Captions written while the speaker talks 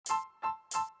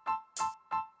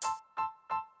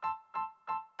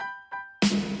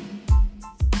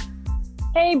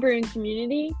Hey Bruin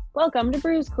community, welcome to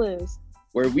Bruce Clues.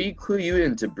 Where we clue you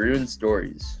into Bruin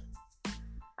stories.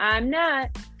 I'm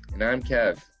Nat. And I'm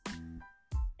Kev.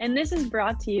 And this is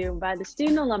brought to you by the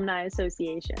Student Alumni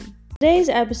Association. Today's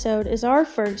episode is our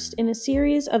first in a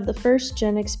series of the First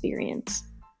Gen Experience.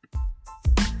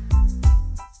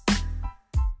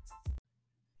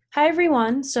 Hi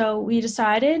everyone, so we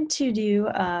decided to do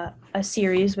a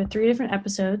series with 3 different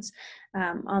episodes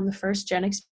on the First Gen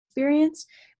Experience.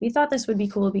 We thought this would be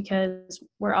cool because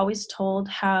we're always told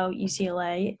how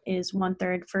UCLA is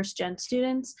 1/3 first gen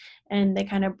students, and they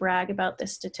kind of brag about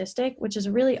this statistic, which is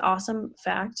a really awesome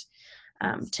fact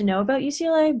to know about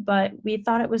UCLA, but we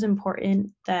thought it was important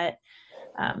that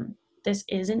this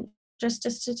isn't just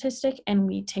a statistic and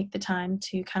we take the time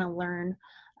to kind of learn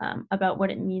about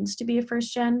what it means to be a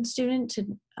first gen student to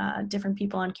different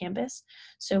people on campus.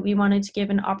 So we wanted to give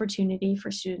an opportunity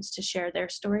for students to share their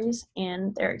stories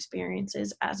and their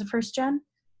experiences as a first gen.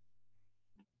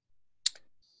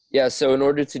 Yeah, so in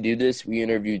order to do this, we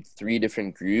interviewed 3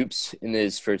 different groups in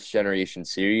this first generation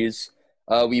series.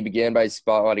 We began by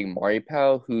spotlighting Mari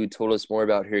Powell, who told us more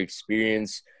about her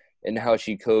experience and how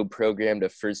she co-programmed a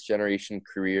first generation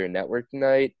career and networking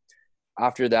night.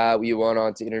 After that, we went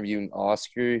on to interviewing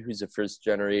Oscar, who's a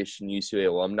first-generation UCLA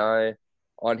alumni,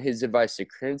 on his advice to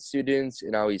current students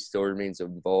and how he still remains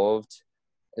involved.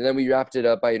 And then we wrapped it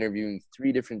up by interviewing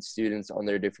 3 different students on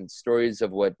their different stories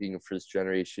of what being a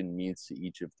first-generation means to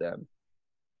each of them.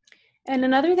 And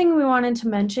another thing we wanted to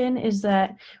mention is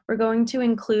that we're going to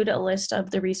include a list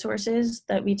of the resources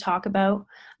that we talk about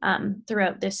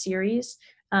throughout this series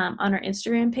on our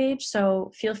Instagram page.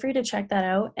 So feel free to check that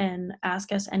out and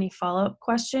ask us any follow-up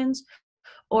questions.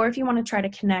 Or if you want to try to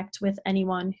connect with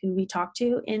anyone who we talk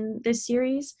to in this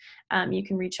series, you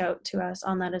can reach out to us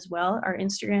on that as well. Our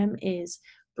Instagram is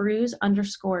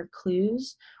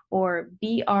Brus_clues or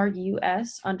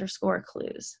BRUS_clues.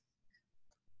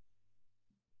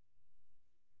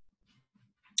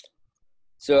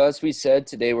 So as we said,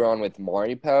 today we're on with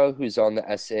Mari Powell, who's on the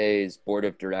SAA's board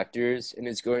of directors and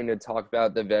is going to talk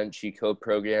about the event she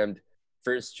co-programmed,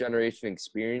 First Generation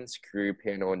Experience, Career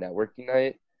Panel and Networking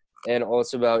Night, and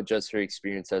also about just her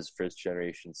experience as a first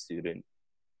generation student.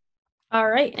 All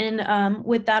right, and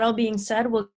with that all being said,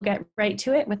 we'll get right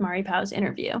to it with Mari Powell's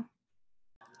interview.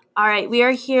 All right, we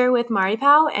are here with Mari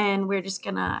Powell, and we're just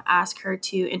gonna ask her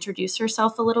to introduce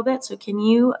herself a little bit. So can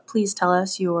you please tell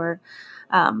us your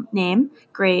name,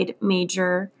 grade,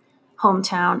 major,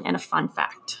 hometown, and a fun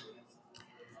fact?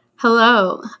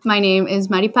 Hello, my name is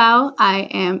Mari Powell. I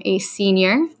am a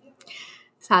senior,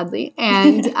 sadly,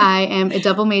 and I am a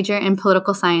double major in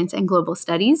political science and global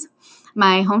studies.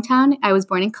 My hometown, I was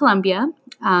born in Columbia,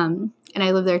 and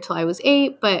I lived there till I was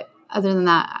 8, but other than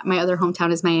that, my other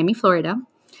hometown is Miami, Florida.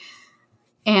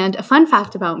 And a fun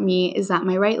fact about me is that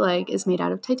my right leg is made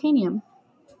out of titanium.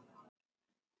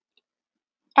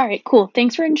 All right, cool.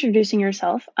 Thanks for introducing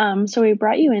yourself. So we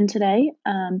brought you in today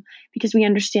because we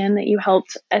understand that you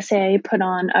helped SAA put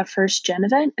on a first gen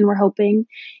event, and we're hoping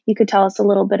you could tell us a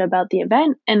little bit about the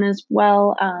event and as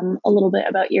well a little bit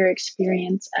about your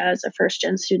experience as a first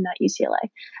gen student at UCLA.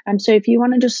 So if you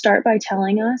want to just start by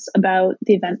telling us about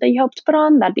the event that you helped put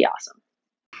on, that'd be awesome.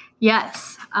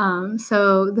 Yes.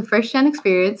 So the First Gen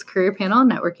Experience Career Panel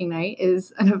Networking Night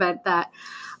is an event that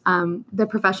the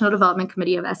Professional Development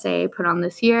Committee of SAA put on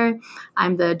this year.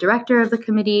 I'm the director of the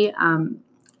committee.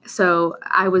 So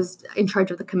I was in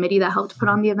charge of the committee that helped put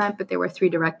on the event, but there were 3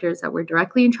 directors that were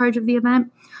directly in charge of the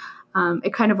event.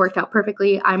 It kind of worked out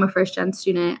perfectly. I'm a first gen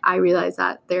student. I realized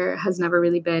that there has never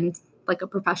really been like a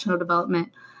professional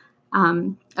development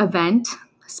event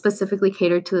specifically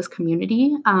catered to this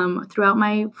community throughout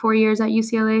my 4 years at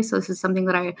UCLA. So this is something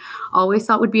that I always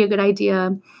thought would be a good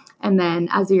idea. And then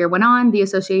as the year went on, the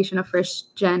Association of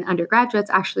First Gen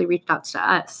Undergraduates actually reached out to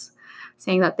us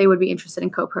saying that they would be interested in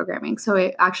co-programming. So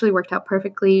it actually worked out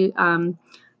perfectly. Pro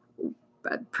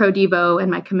Devo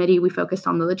and my committee, we focused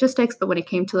on the logistics, but when it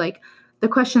came to like the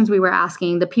questions we were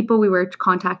asking, the people we were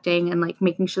contacting, and like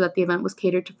making sure that the event was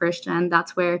catered to first gen,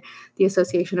 that's where the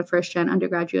Association of First Gen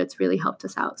Undergraduates really helped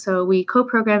us out. So we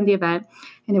co-programmed the event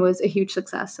and it was a huge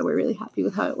success. So we're really happy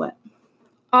with how it went.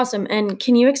 Awesome. And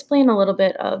can you explain a little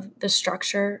bit of the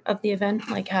structure of the event,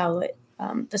 like how it,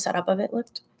 the setup of it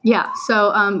looked? Yeah,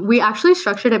 so we actually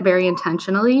structured it very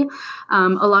intentionally.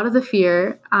 A lot of the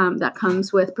fear that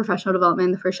comes with professional development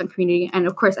in the first gen community, and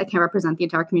of course I can't represent the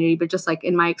entire community, but just like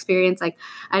in my experience, like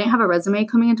I didn't have a resume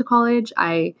coming into college.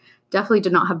 I definitely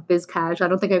did not have biz cash. I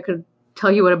don't think I could tell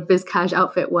you what a biz cash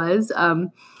outfit was.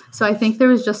 So I think there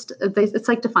was just, it's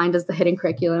like defined as the hidden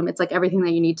curriculum. It's like everything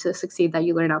that you need to succeed that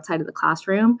you learn outside of the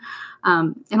classroom.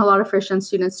 And a lot of first-gen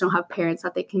students don't have parents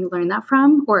that they can learn that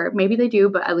from, or maybe they do,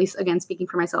 but at least, again, speaking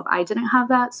for myself, I didn't have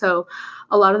that. So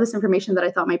a lot of this information that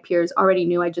I thought my peers already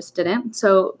knew, I just didn't.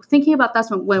 So thinking about that,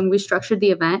 when we structured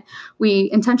the event, we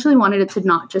intentionally wanted it to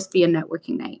not just be a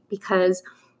networking night, because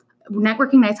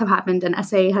networking nights have happened and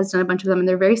SAA has done a bunch of them and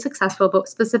they're very successful. But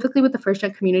specifically with the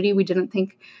first-gen community, we didn't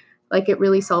think like it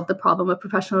really solved the problem of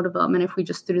professional development if we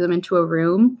just threw them into a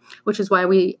room, which is why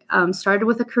we started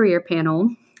with a career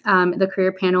panel. The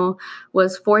career panel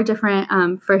was 4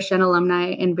 different first-gen alumni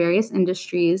in various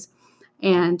industries.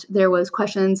 And there was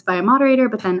questions by a moderator,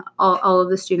 but then all of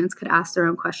the students could ask their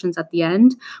own questions at the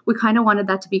end. We kind of wanted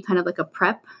that to be kind of like a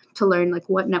prep to learn like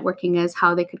what networking is,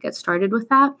 how they could get started with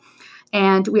that.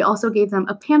 And we also gave them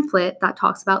a pamphlet that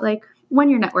talks about like, when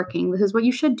you're networking, this is what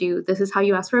you should do. This is how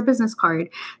you ask for a business card.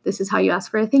 This is how you ask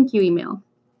for a thank you email,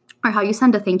 or how you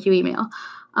send a thank you email.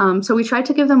 So we tried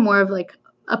to give them more of like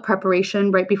a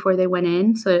preparation right before they went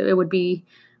in. So it would be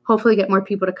hopefully get more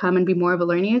people to come and be more of a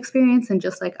learning experience and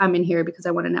just like, I'm in here because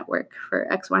I want to network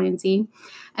for X, Y, and Z.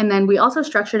 And then we also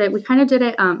structured it. We kind of did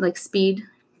it like speed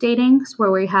dating,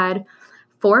 where we had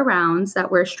 4 rounds that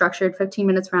were structured 15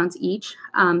 minutes rounds each,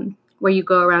 where you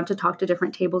go around to talk to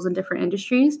different tables in different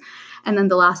industries. And then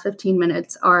the last 15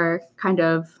 minutes are kind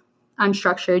of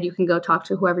unstructured. You can go talk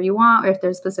to whoever you want, or if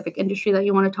there's a specific industry that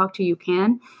you want to talk to, you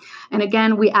can. And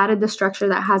again, we added the structure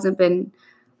that hasn't been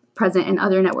present in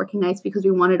other networking nights because we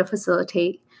wanted to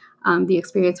facilitate the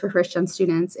experience for first-gen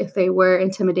students. If they were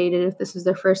intimidated, if this is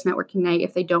their first networking night,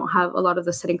 if they don't have a lot of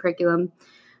the sitting curriculum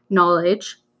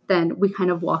knowledge, then we kind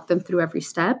of walk them through every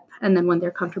step. And then when they're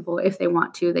comfortable, if they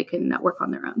want to, they can network on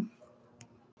their own.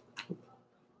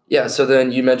 Yeah, so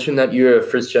then you mentioned that you're a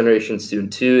first-generation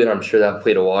student too, and I'm sure that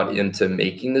played a lot into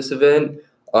making this event.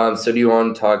 So do you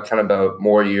want to talk kind of about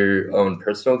more your own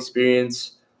personal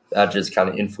experience that just kind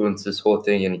of influenced this whole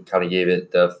thing and kind of gave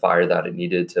it the fire that it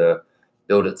needed to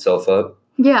build itself up?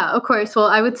 Yeah, of course. Well,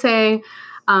 I would say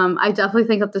I definitely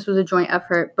think that this was a joint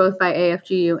effort, both by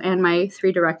AFGU and my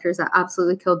 3 directors that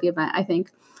absolutely killed the event. I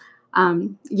think,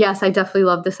 yes, I definitely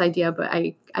love this idea, but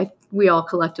we all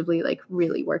collectively like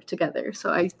really worked together. So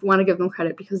I want to give them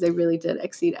credit because they really did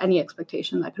exceed any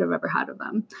expectation that I could have ever had of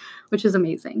them, which is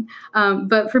amazing.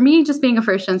 But for me, just being a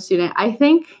first-gen student, I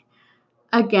think,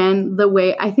 again, the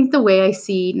way I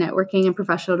see networking and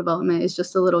professional development is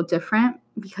just a little different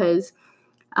because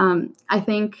I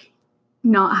think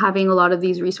not having a lot of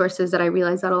these resources that I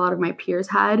realized that a lot of my peers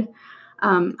had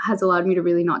has allowed me to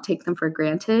really not take them for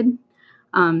granted.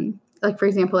 Like, for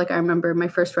example, like I remember my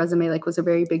first resume like was a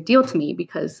very big deal to me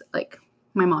because like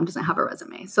my mom doesn't have a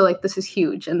resume. So like this is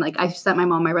huge. And like I sent my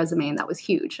mom my resume and that was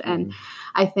huge. And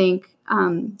I think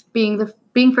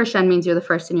being first gen means you're the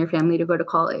first in your family to go to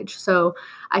college. So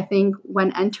I think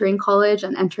when entering college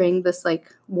and entering this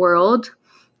like world,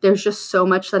 there's just so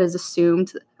much that is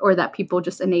assumed or that people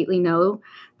just innately know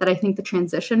that I think the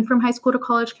transition from high school to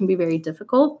college can be very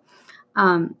difficult.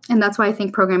 And that's why I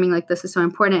think programming like this is so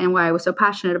important and why I was so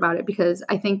passionate about it, because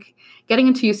I think getting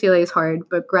into UCLA is hard,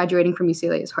 but graduating from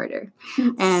UCLA is harder.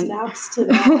 And snaps to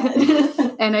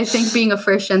that. And I think being a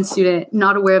first-gen student,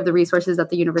 not aware of the resources that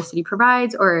the university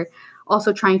provides, or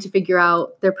also trying to figure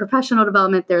out their professional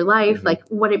development, their life, like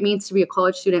what it means to be a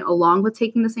college student along with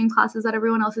taking the same classes that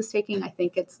everyone else is taking, I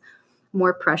think it's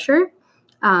more pressure.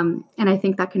 And I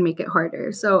think that can make it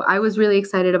harder. So I was really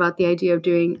excited about the idea of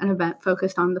doing an event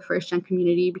focused on the first-gen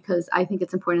community because I think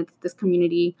it's important that this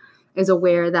community is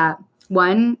aware that,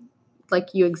 one,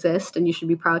 like you exist and you should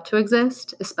be proud to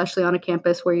exist, especially on a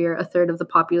campus where you're a third of the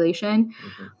population.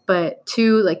 But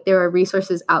 2, like there are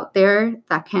resources out there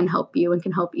that can help you and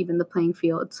can help even the playing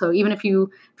field. So even if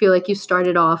you feel like you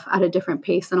started off at a different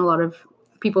pace than a lot of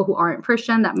people who aren't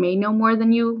first-gen that may know more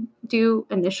than you do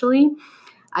initially,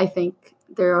 I think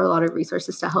there are a lot of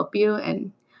resources to help you.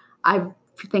 And I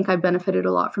think I've benefited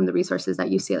a lot from the resources that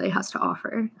UCLA has to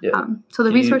offer. Yeah. So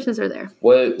the resources are there.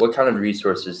 What kind of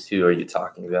resources too are you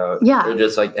talking about? Yeah. Or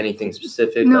just like anything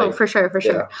specific? No, like, for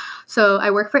sure. So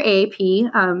I work for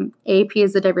AAP. AAP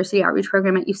is the Diversity Outreach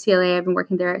Program at UCLA. I've been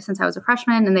working there since I was a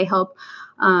freshman, and they help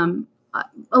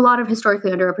a lot of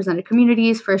historically underrepresented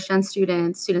communities, first-gen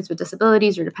students, students with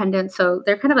disabilities or dependents. So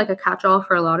they're kind of like a catch-all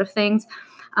for a lot of things.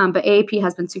 But AAP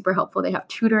has been super helpful. They have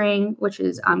tutoring, which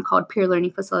is called Peer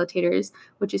Learning Facilitators,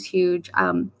 which is huge.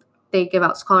 They give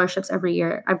out scholarships every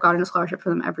year. I've gotten a scholarship for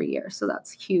them every year, so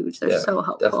that's huge. They're so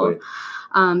helpful.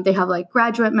 They have like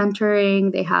graduate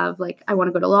mentoring. They have like, I want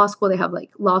to go to law school. They have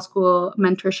like law school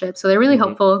mentorship. So they're really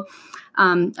helpful.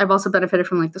 I've also benefited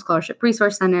from like the Scholarship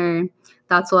Resource Center.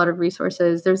 That's a lot of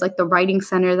resources. There's like the Writing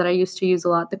Center that I used to use a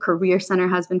lot. The Career Center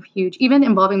has been huge. Even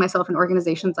involving myself in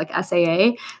organizations like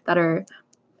SAA that are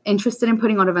interested in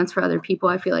putting on events for other people,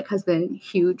 I feel like has been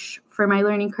huge for my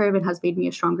learning curve and has made me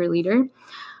a stronger leader.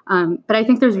 But I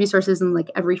think there's resources in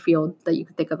like every field that you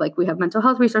could think of. Like we have mental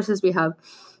health resources, we have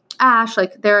ASH,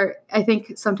 I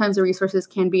think sometimes the resources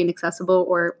can be inaccessible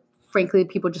or frankly,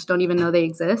 people just don't even know they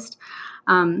exist.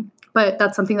 But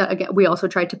that's something that, again, we also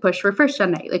tried to push for First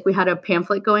Gen Night. Like we had a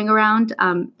pamphlet going around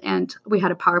and we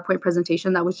had a PowerPoint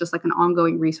presentation that was just like an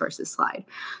ongoing resources slide.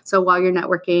 So while you're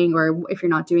networking or if you're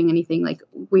not doing anything, like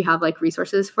we have like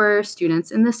resources for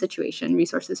students in this situation,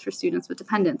 resources for students with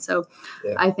dependents. So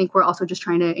I think we're also just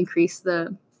trying to increase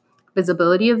the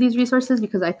visibility of these resources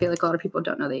because I feel like a lot of people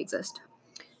don't know they exist.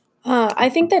 I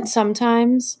think that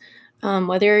sometimes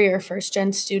whether you're a first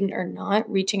gen student or not,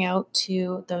 reaching out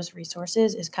to those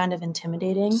resources is kind of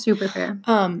intimidating. Super fair.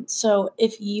 So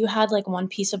if you had like one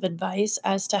piece of advice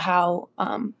as to how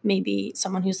maybe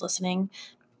someone who's listening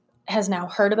has now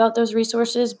heard about those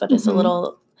resources but is a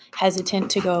little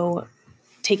hesitant to go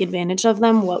take advantage of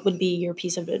them, what would be your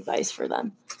piece of advice for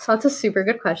them? So that's a super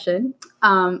good question.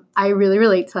 I really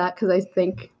relate to that because I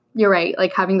think you're right.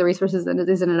 Like having the resources and it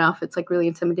isn't enough. It's like really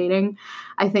intimidating.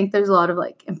 I think there's a lot of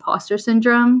like imposter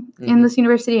syndrome in this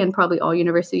university and probably all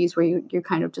universities where you're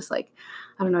kind of just like,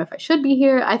 I don't know if I should be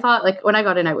here. I thought like when I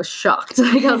got in, I was shocked.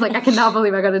 Like I was like, I cannot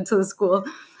believe I got into the school.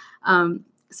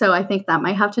 So I think that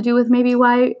might have to do with maybe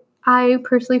why I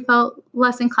personally felt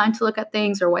less inclined to look at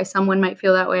things or why someone might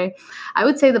feel that way. I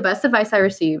would say the best advice I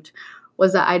received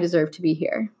was that I deserve to be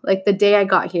here. Like the day I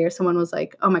got here, someone was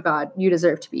like, oh my God, you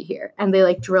deserve to be here. And they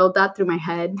like drilled that through my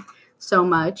head so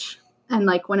much. And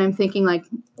like when I'm thinking like,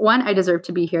 one, I deserve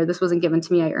to be here. This wasn't given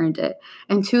to me. I earned it.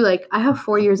 And two, like I have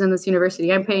 4 years in this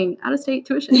university. I'm paying out-of-state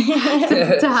tuition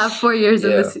to have 4 years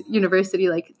in this university.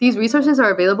 Like these resources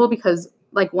are available because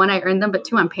like one, I earned them, but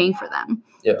two, I'm paying for them.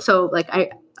 Yeah. So like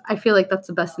I feel like that's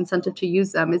the best incentive to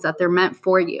use them is that they're meant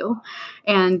for you.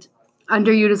 And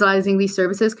underutilizing these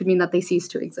services could mean that they cease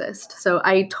to exist. So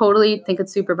I totally think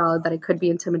it's super valid that it could be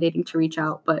intimidating to reach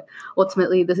out, but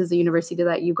ultimately this is the university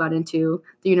that you got into.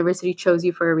 The university chose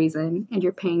you for a reason and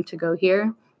you're paying to go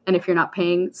here. And if you're not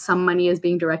paying, some money is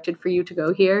being directed for you to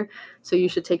go here. So you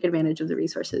should take advantage of the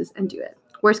resources and do it.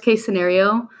 Worst case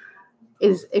scenario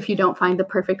is if you don't find the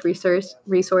perfect resource,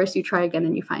 you try again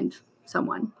and you find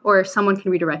someone or someone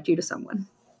can redirect you to someone.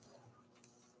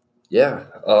 Yeah,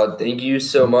 thank you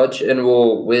so much. And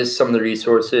we'll list some of the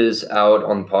resources out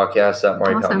on the podcast that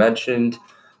Maripal mentioned.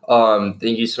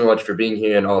 Thank you so much for being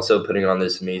here and also putting on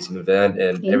this amazing event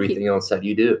and everything else that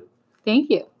you do. Thank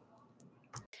you.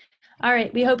 All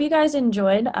right. We hope you guys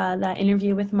enjoyed that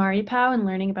interview with Maripal and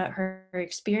learning about her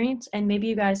experience. And maybe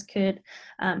you guys could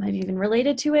have even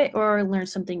related to it or learn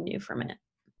something new from it.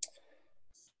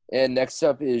 And next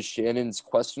up is Shannon's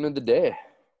question of the day.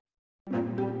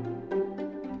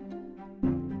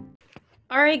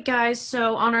 All right, guys.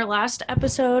 So on our last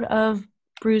episode of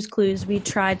Brews Clues, we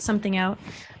tried something out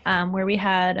where we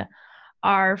had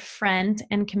our friend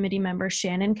and committee member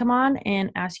Shannon come on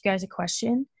and ask you guys a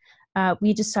question.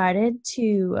 We decided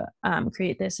to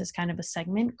create this as kind of a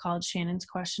segment called Shannon's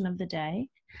Question of the Day.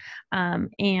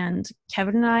 And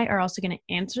Kevin and I are also going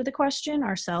to answer the question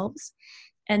ourselves.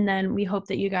 And then we hope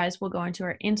that you guys will go into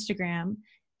our Instagram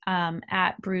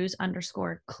at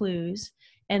brews_clues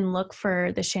and look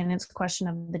for the Shannon's Question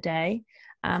of the Day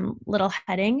little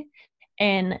heading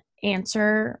and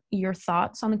answer your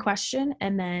thoughts on the question.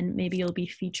 And then maybe you'll be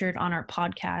featured on our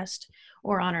podcast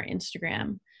or on our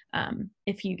Instagram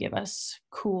if you give us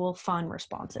cool, fun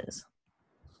responses.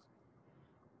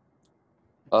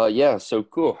 Yeah, so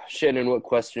cool. Shannon, what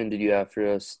question did you have for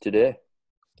us today?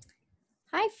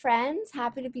 Hi, friends.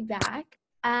 Happy to be back.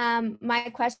 My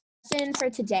question for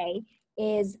today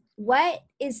is, what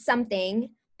is something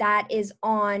that is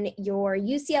on your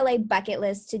UCLA bucket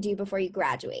list to do before you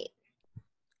graduate?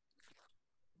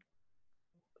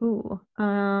 Ooh.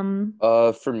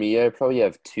 For me, I probably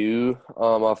have two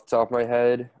off the top of my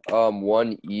head.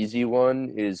 One easy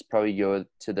one is probably go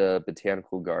to the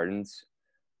botanical gardens.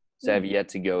 So I have yet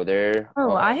to go there.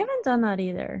 Oh, I haven't done that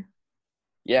either.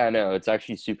 Yeah, no, it's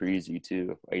actually super easy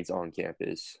too. Like it's on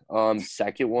campus.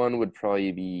 Second one would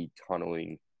probably be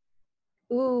tunneling.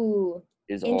 Ooh.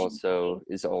 Is also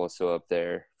up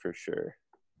there for sure.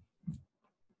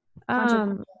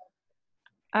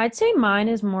 I'd say mine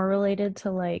is more related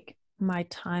to like my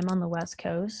time on the West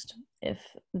Coast, if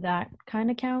that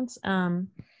kind of counts.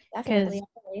 Because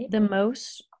the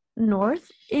most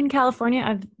north in California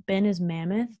I've been is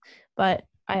Mammoth, but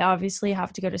I obviously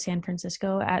have to go to San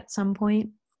Francisco at some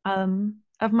point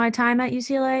of my time at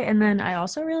UCLA, and then I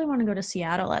also really want to go to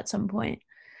Seattle at some point.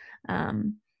 But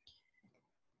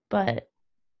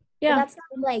yeah, But that's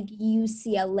not like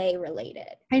UCLA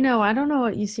related. I know. I don't know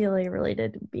what UCLA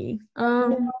related would be.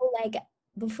 No, like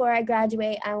before I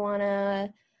graduate, I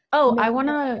wanna. Oh, I want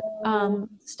to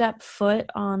step foot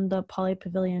on the Poly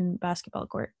Pavilion basketball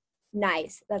court.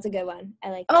 Nice. That's a good one. I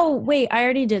like. Oh, wait, I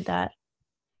already did that.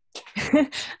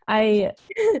 I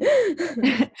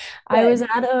was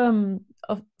at a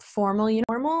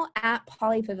formal at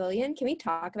Poly Pavilion. Can we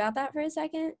talk about that for a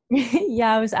second?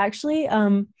 yeah, I was actually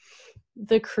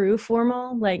the crew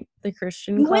formal, like the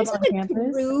Christian club on campus. You went to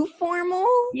the crew formal?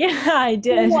 Yeah, I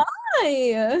did.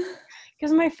 Why?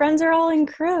 Because my friends are all in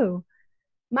crew.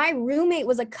 My roommate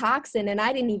was a coxswain and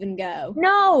I didn't even go.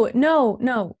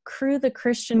 No. Crew, the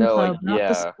Christian club, not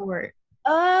the sport.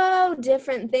 Oh,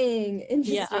 different thing.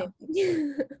 Interesting.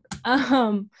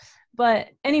 Yeah. But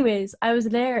anyways, I was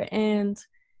there and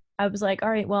I was like, all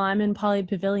right, well, I'm in Poly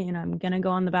Pavilion. I'm going to go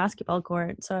on the basketball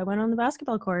court. So I went on the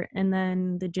basketball court and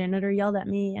then the janitor yelled at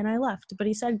me and I left. But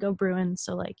he said, go Bruins.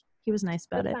 So, like, he was nice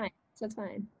about it. Fine. So it's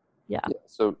fine. Yeah.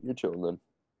 So you're chilling then.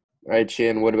 All right,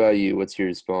 Shan, what about you? What's your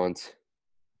response?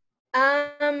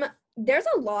 There's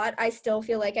a lot I still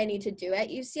feel like I need to do at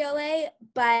UCLA,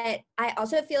 but I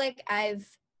also feel like I've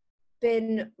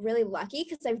been really lucky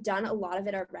because I've done a lot of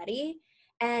it already.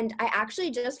 And I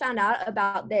actually just found out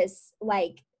about this,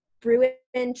 like,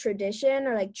 Bruin Tradition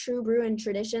or, like, True Bruin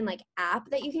Tradition, like, app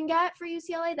that you can get for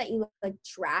UCLA that you, like,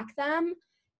 track them.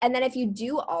 And then if you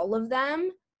do all of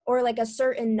them or, like, a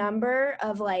certain number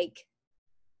of, like,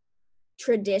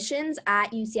 traditions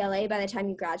at UCLA by the time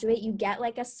you graduate, you get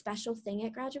like a special thing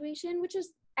at graduation, which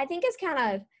is I think is kind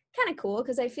of cool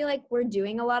because I feel like we're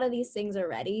doing a lot of these things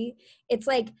already. It's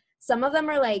like some of them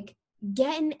are like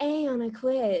get an A on a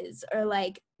quiz or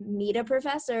like meet a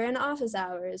professor in office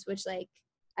hours, which like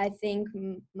I think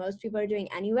most people are doing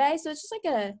anyway. So it's just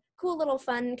like a cool little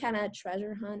fun kind of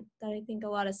treasure hunt that I think a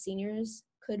lot of seniors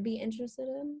could be interested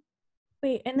in.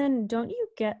 Wait, and then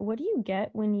what do you get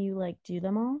when you like do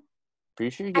them all? Pretty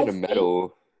sure you get a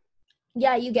medal.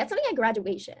 Yeah, you get something at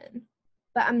graduation,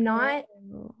 but I'm not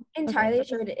entirely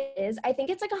sure what it is. I think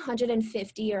it's like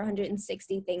 150 or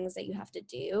 160 things that you have to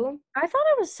do. I thought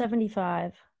it was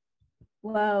 75.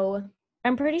 Whoa.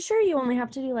 I'm pretty sure you only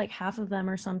have to do like half of them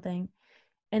or something.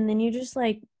 And then you just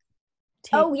like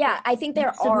oh yeah, I think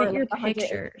there are like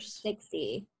pictures.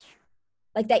 160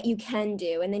 like that you can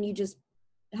do, and then you just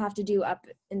have to do up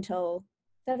until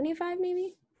 75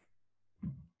 maybe.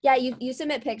 Yeah, you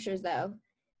submit pictures, though.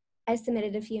 I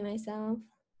submitted a few myself.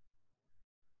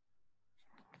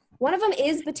 One of them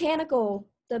is the botanical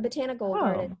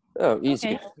garden. Oh,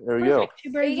 easy. Okay. There we go.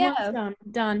 2 birds, one stone.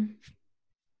 Done.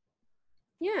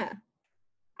 Yeah.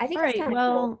 I think all it's right, kind of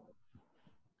well,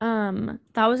 cool.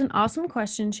 That was an awesome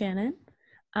question, Shannon.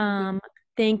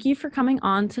 Thank you for coming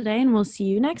on today, and we'll see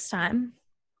you next time.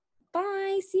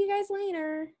 Bye. See you guys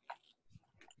later.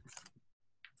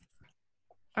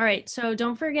 All right, so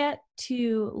don't forget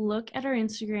to look at our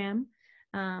Instagram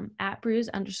at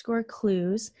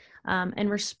brews_clues and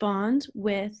respond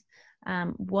with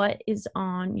what is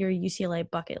on your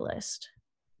UCLA bucket list.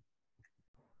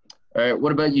 All right,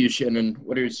 what about you, Shannon?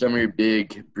 What are some of your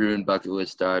big Bruin bucket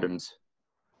list items?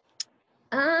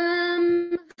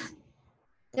 There's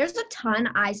a ton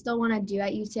I still want to do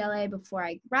at UCLA before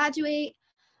I graduate.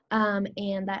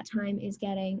 And that time is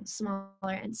getting smaller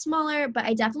and smaller, but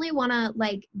I definitely want to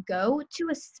like go to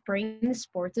a spring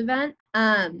sports event.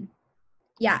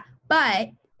 Yeah, but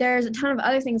there's a ton of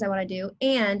other things I want to do.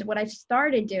 And what I've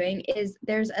started doing is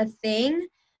there's a thing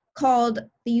called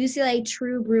the UCLA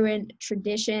True Bruin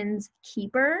Traditions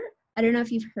Keeper. I don't know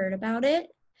if you've heard about it.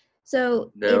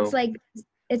 So It's like,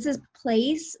 it's this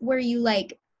place where you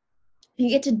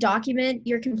get to document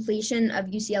your completion of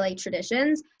UCLA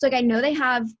traditions. So like I know they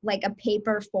have like a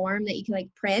paper form that you can like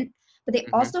print, but they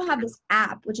also have this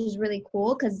app, which is really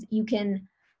cool because you can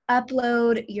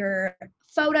upload your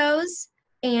photos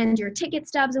and your ticket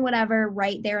stubs and whatever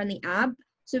right there on the app.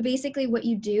 So basically what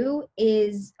you do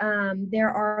is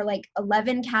there are like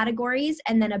 11 categories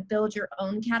and then a build your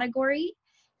own category.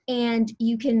 And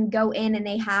you can go in and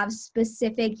they have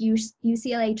specific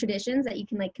UCLA traditions that you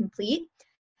can like complete.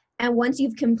 And once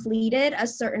you've completed a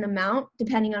certain amount,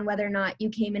 depending on whether or not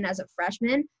you came in as a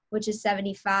freshman, which is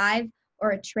 75,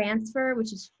 or a transfer,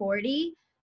 which is 40,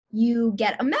 you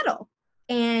get a medal.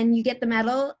 And you get the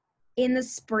medal in the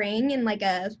spring in like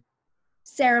a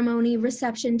ceremony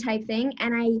reception type thing.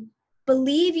 And I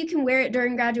believe you can wear it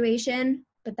during graduation,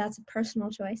 but that's a personal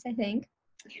choice, I think.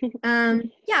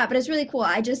 Yeah, but it's really cool.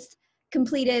 I just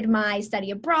completed my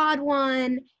study abroad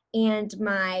one, and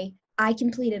I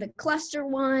completed a cluster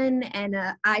one, and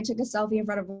I took a selfie in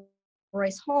front of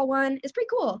Royce Hall one. It's pretty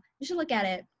cool. You should look at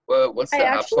it. Well, what's the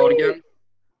app called again?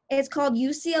 It's called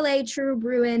UCLA True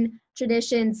Bruin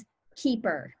Traditions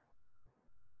Keeper.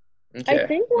 Okay. I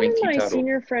think one of my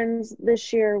senior friends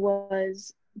this year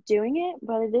was doing it,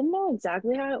 but I didn't know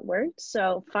exactly how it worked.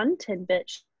 So fun tidbit,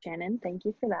 Shannon. Thank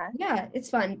you for that. Yeah, it's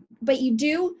fun. But you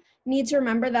do need to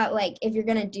remember that, like, if you're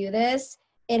going to do this,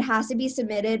 it has to be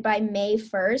submitted by May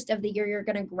 1st of the year you're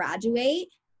going to graduate.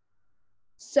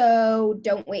 So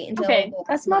don't wait until. Okay,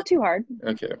 that's not too hard.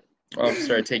 Okay. I'll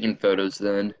start taking photos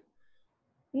then.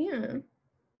 Yeah.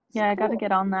 Yeah, I got to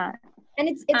get on that. And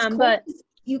it's cool. But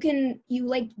you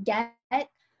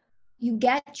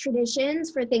get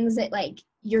traditions for things that, like,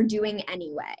 you're doing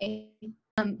anyway.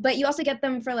 But you also get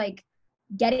them for, like,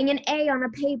 getting an A on a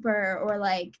paper, or,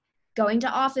 like, going to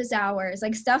office hours,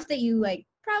 like, stuff that you, like,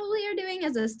 probably are doing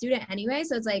as a student anyway.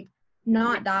 So it's, like,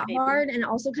 not that hard, and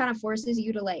also kind of forces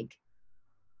you to, like,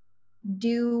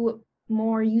 do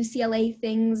more UCLA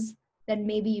things than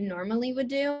maybe you normally would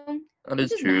do. That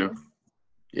is true. Nice.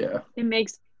 Yeah. It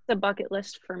makes the bucket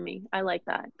list for me. I like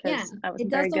that because I was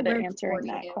very good at answering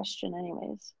that question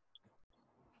anyways.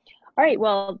 All right,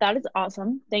 well, that is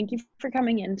awesome. Thank you for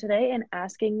coming in today and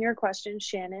asking your questions,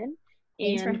 Shannon.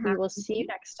 And we will see you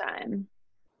next time.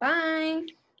 Bye.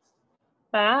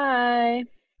 Bye.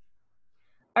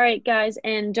 All right, guys,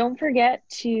 and don't forget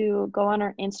to go on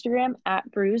our Instagram at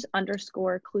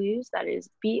Brews_Clues. That is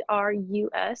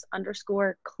BRUS_Clues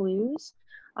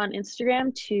on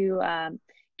Instagram to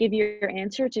give your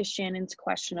answer to Shannon's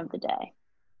question of the day.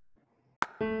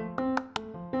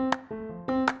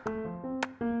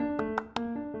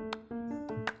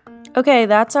 Okay,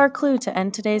 that's our clue to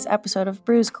end today's episode of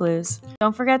Brews Clues.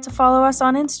 Don't forget to follow us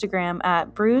on Instagram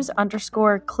at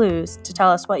Brews_Clues to tell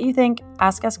us what you think,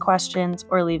 ask us questions,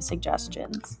 or leave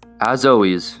suggestions. As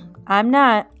always, I'm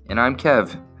Nat. And I'm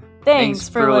Kev. Thanks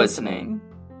for listening.